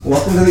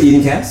Welcome to the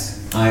Eating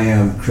Cast. I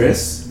am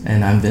Chris.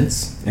 And I'm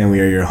Vince. And we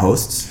are your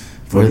hosts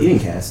for the Eating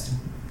Cast.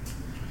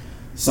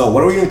 So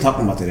what are we going to be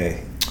talking about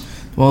today?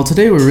 Well,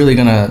 today we're really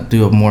going to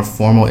do a more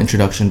formal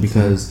introduction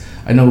because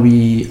I know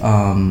we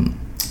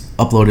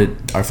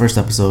uploaded our first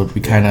episode.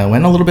 We kind of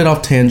went a little bit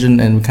off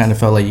tangent and we kind of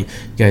felt like you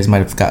guys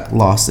might have got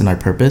lost in our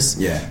purpose.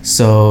 Yeah.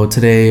 So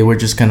today we're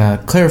just going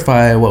to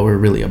clarify what we're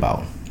really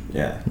about.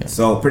 Yeah.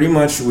 So pretty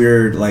much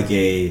we're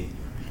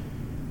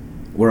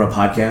a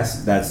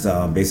podcast that's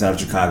based out of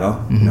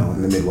Chicago, in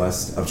the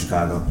Midwest of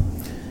Chicago.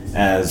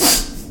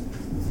 As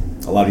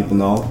a lot of people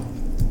know,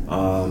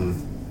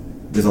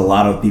 there's a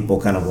lot of people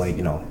kind of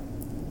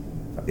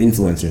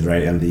influencers,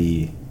 right, in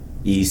the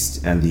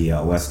East and the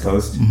West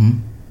Coast,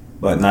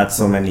 but not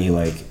so many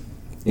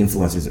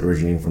influencers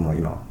originating from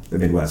the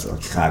Midwest or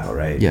Chicago,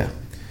 right? Yeah.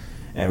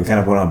 And we kind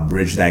of want to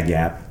bridge that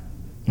gap,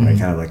 right?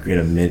 Kind of create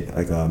a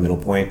middle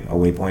point, a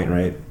waypoint,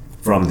 right,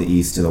 from the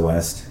East to the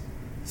West.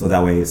 So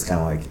that way it's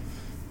kind of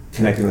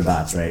connecting the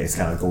dots, right? It's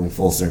kind of going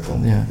full circle.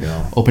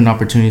 Yeah. Open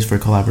opportunities for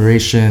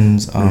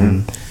collaborations.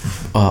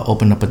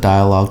 Open up a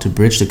dialogue to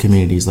bridge the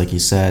communities, like you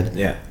said.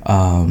 Yeah.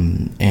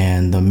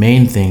 And the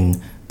main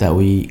thing that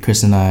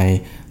Chris and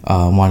I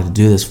wanted to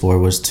do this for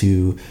was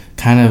to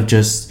kind of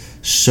just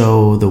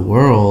show the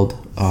world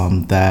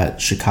that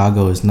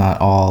Chicago is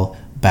not all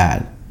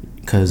bad,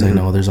 because I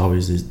know there's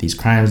always these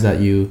crimes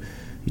that you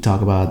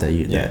talk about that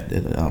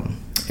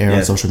air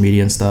on social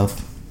media and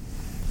stuff.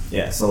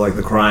 Yeah, so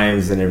the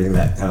crimes and everything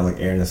that kind of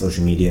air in the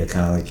social media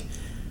kind of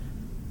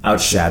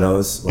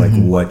outshadows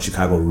what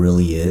Chicago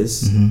really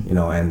is,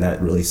 and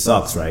that really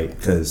sucks, right?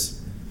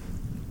 Because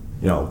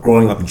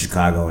growing up in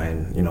Chicago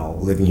and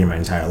living here my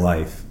entire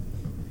life,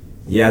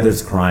 yeah,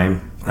 there's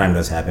crime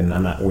does happen.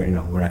 We're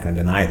not going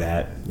to deny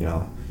that,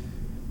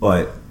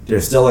 but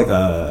there's still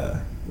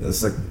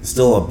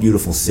still a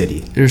beautiful city.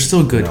 There's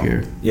still good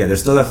here. Yeah,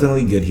 there's still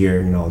definitely good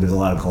here. There's a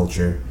lot of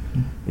culture,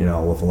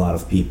 with a lot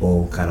of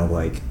people kind of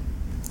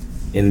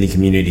in the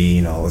community.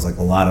 It's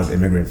a lot of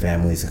immigrant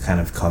families that kind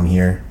of come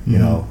here,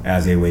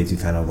 as a way to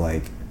kind of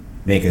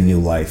make a new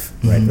life,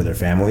 right, for their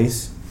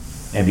families.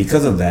 And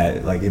because of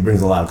that, it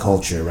brings a lot of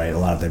culture, right, a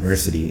lot of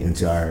diversity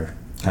into our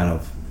kind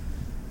of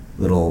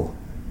little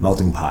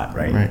melting pot,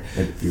 right.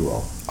 If you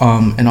will.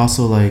 And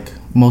also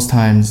most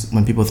times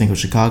when people think of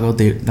Chicago,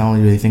 they not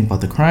only do they think about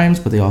the crimes,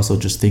 but they also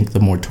just think the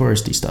more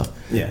touristy stuff.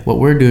 Yeah. What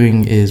we're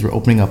doing is we're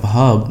opening up a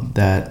hub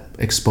that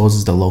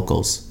exposes the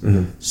locals.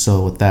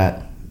 So with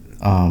that,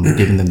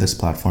 giving them this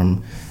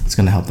platform, it's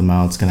going to help them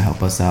out. It's going to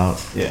help us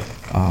out. Yeah.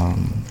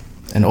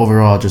 And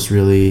overall, just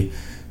really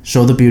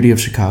show the beauty of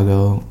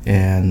Chicago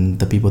and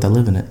the people that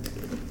live in it.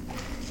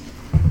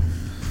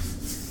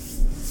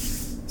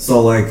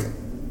 So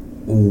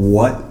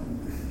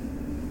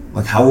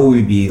how will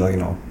we be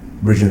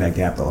bridging that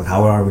gap though?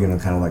 How are we going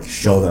to kind of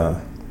show the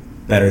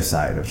better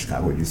side of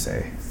Chicago, would you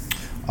say?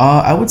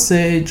 I would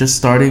say just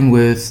starting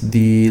with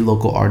the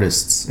local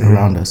artists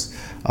around us.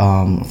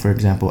 For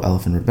example,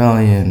 Elephant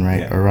Rebellion,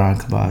 right? Yeah. Aran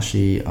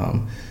Kabashi,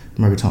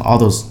 Murgatone, all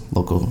those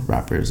local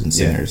rappers and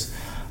singers.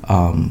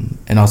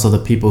 And also the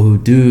people who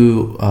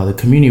do the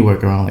community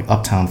work around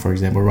Uptown, for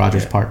example,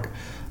 Rogers Park.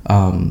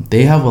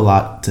 They have a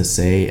lot to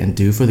say and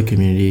do for the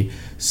community.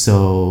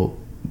 So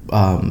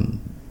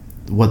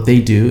what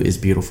they do is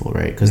beautiful,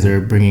 right? Because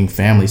they're bringing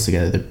families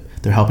together.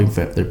 They're helping.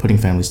 They're putting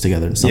families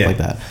together and stuff like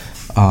that.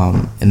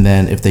 And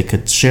then if they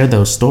could share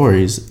those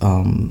stories,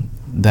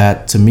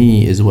 that to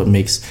me is what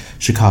makes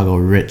Chicago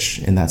rich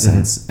in that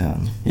sense.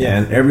 Yeah,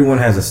 and everyone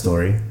has a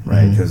story,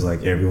 right? Because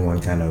everyone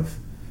kind of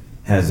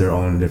has their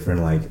own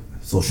different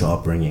social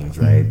upbringings,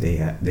 right?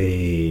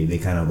 They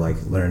kind of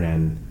learn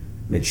and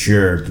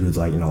mature through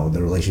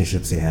the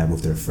relationships they have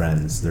with their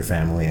friends, their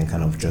family, and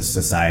kind of just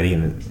society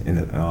in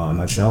a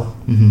nutshell.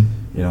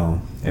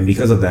 And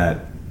because of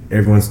that,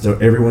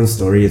 everyone's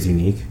story is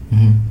unique,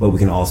 but we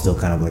can all still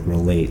kind of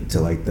relate to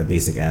the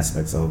basic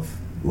aspects of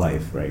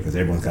life, right? Because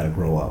everyone's got to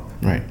grow up,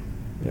 right?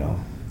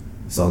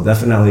 So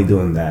definitely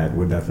doing that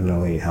would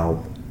definitely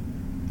help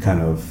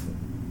kind of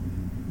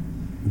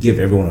give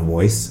everyone a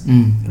voice,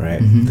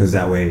 right? Because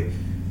that way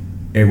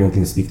everyone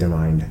can speak their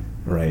mind,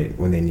 right,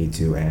 when they need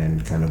to,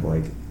 and kind of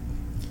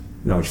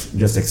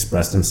just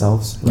express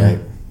themselves, right?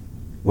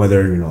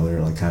 Whether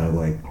they're kind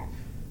of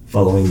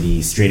following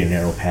the straight and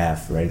narrow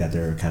path, right, that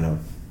their kind of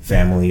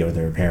family or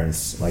their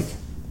parents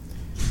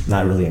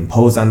not really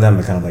imposed on them,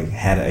 but kind of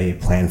had a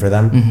plan for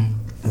them,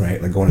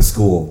 right? Going to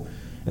school,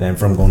 and then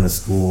from going to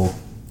school,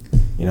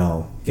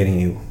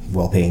 getting a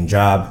well-paying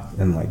job,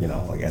 and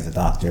as a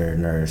doctor,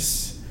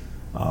 nurse,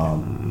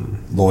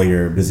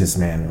 lawyer,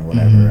 businessman, or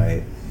whatever,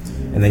 right?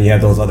 And then you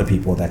have those other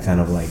people that kind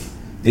of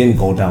didn't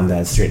go down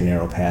that straight and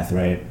narrow path,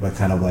 right? But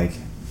kind of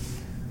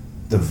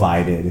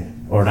divided,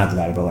 or not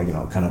divided,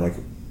 but kind of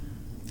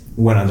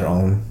went on their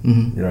own,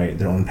 right?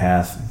 Their own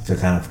path to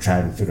kind of try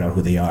and figure out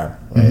who they are,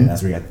 right? And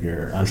that's where you got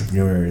your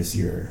entrepreneurs,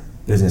 your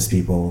business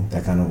people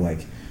that kind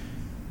of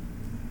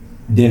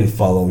didn't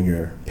follow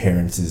your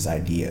parents'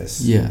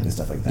 ideas and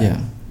stuff like that.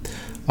 Yeah.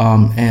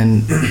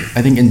 And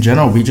I think in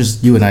general,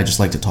 you and I just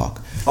like to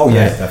talk. Oh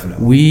yeah,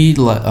 definitely. We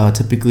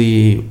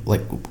typically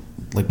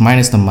like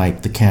minus the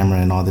mic, the camera,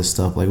 and all this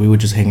stuff. Like we would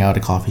just hang out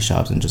at coffee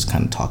shops and just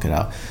kind of talk it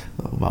out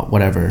about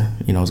whatever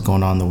is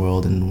going on in the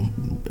world,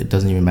 and it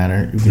doesn't even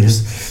matter. You can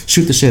just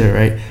shoot the shit,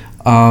 right?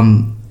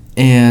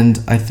 And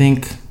I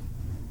think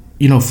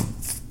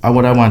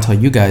what I want to tell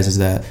you guys is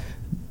that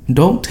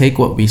don't take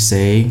what we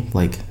say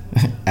like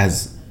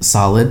as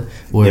solid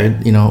or or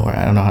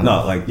I don't know how.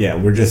 No, like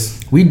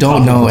we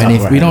don't know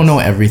anything. We don't know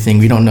everything.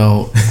 We don't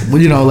know.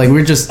 Like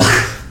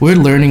we're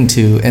learning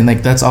to, and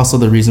like that's also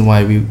the reason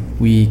why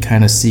we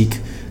kind of seek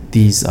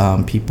these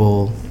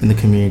people in the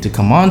community to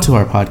come on to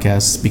our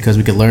podcasts, because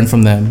we could learn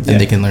from them and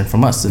they can learn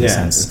from us in a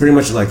sense. It's pretty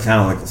much like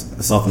kind of like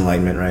a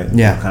self-enlightenment, right?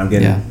 Yeah, kind of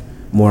getting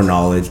more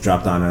knowledge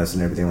dropped on us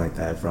and everything like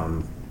that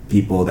from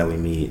people that we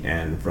meet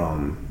and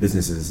from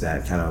businesses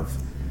that kind of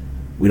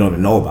we don't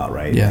even know about,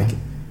 right? Yeah. Like,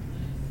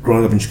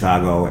 growing up in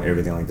Chicago,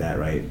 everything like that,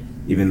 right?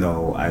 Even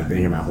though I've been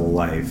here my whole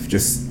life,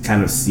 just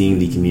kind of seeing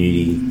the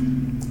community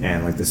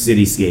and like the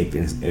cityscape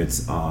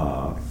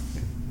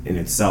in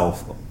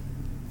itself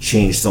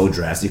changed so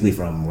drastically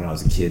from when I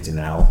was a kid to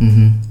now,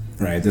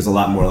 right? There's a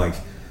lot more like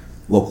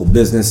local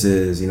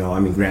businesses, I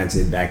mean,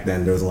 granted, back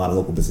then there was a lot of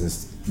local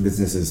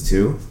businesses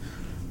too,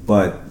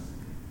 but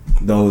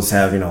those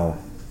have,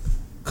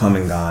 come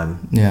and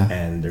gone,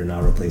 and they're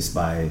now replaced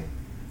by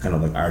kind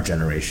of like our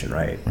generation,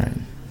 right? Right.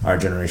 Our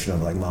generation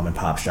of like mom and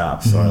pop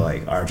shops, or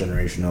like our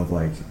generation of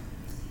like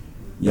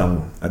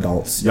young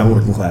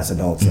working class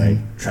adults, right?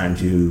 Trying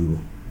to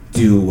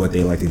do what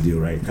they like to do,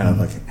 right? Kind of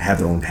like have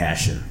their own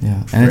passion.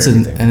 Yeah, and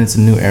it's a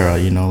new era,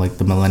 like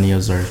the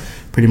millennials are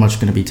pretty much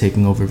going to be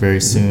taking over very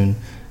soon,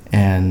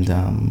 and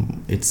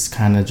it's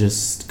kind of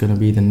just going to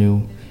be the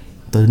new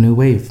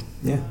wave.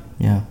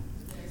 Yeah.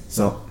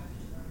 So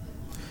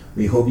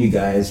we hope you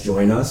guys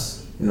join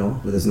us,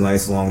 with this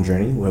nice long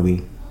journey where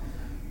we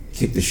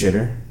kick the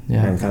shitter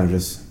and kind of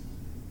just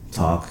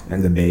talk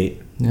and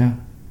debate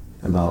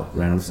about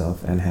random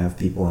stuff and have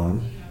people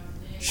on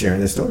sharing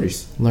their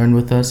stories. Learn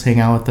with us, hang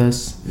out with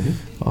us.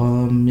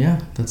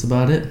 That's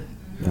about it.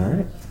 All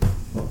right.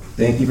 Well,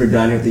 thank you for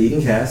dining with the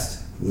Eating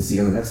Cast. We'll see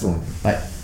you on the next one. Bye.